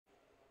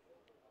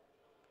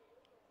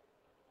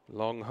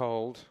Long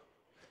hold,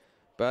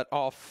 but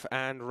off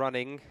and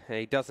running.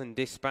 A dozen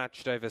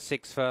dispatched over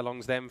 6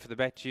 furlongs then for the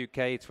BetUK.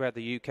 It's where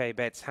the UK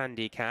bets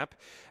handicap.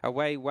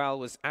 Away well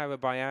was Hour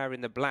by Hour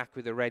in the black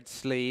with the red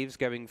sleeves,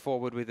 going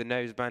forward with the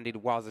nose-banded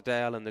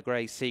Wasdale and the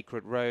grey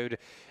Secret Road,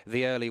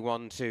 the early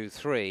 1, 2,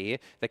 3.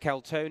 The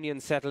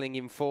Keltonian settling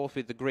in fourth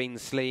with the green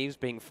sleeves,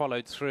 being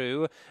followed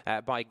through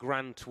by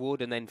Grantwood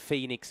and then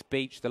Phoenix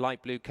Beach, the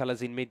light blue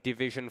colours in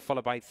mid-division,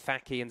 followed by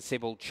Thacky and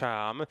Sybil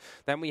Charm.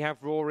 Then we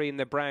have Rory in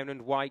the brown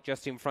and white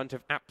just in front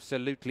of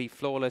Absolutely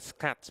Flawless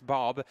Cat's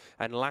Bob,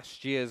 and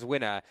last year's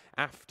winner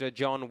After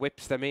John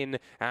whips them in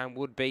and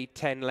would be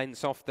 10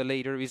 lengths off the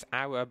leader is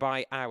Hour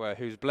by Hour,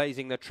 who's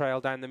blazing the trail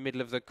down the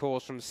middle of the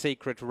course from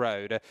Secret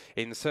Road.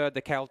 In third,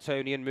 the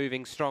Keltonian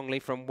moving strongly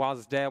from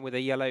Wasdale with a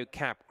yellow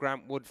cap,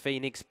 Grantwood,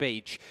 Phoenix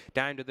Beach.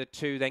 Down to the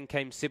 2 then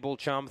came Sybil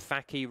Charm,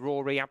 Thacky,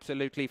 Rory,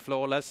 Absolutely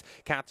Flawless,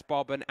 Cat's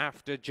Bob and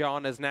After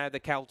John, as now the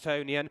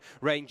Keltonian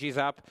ranges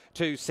up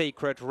to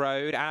Secret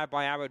Road. Hour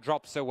by Hour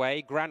drops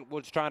away.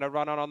 Grantwood's trying to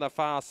run on the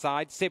far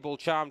side. Sybil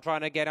Charm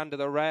trying to get under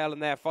the rail,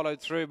 and they're followed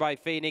through by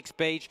Phoenix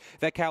Beach.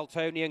 The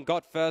Keltonian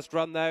got first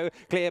run though,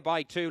 clear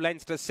by 2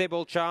 lengths to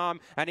Sybil Charm,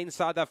 and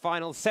inside the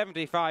final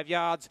 75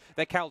 yards,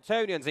 the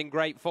Keltonian's in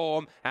great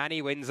form, and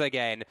he wins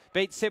again.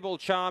 Beats Sybil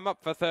Charm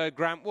up for third,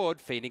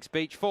 Grantwood, Phoenix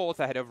Beach fourth,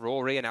 ahead of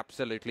Rory and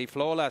Absolutely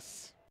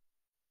Flawless.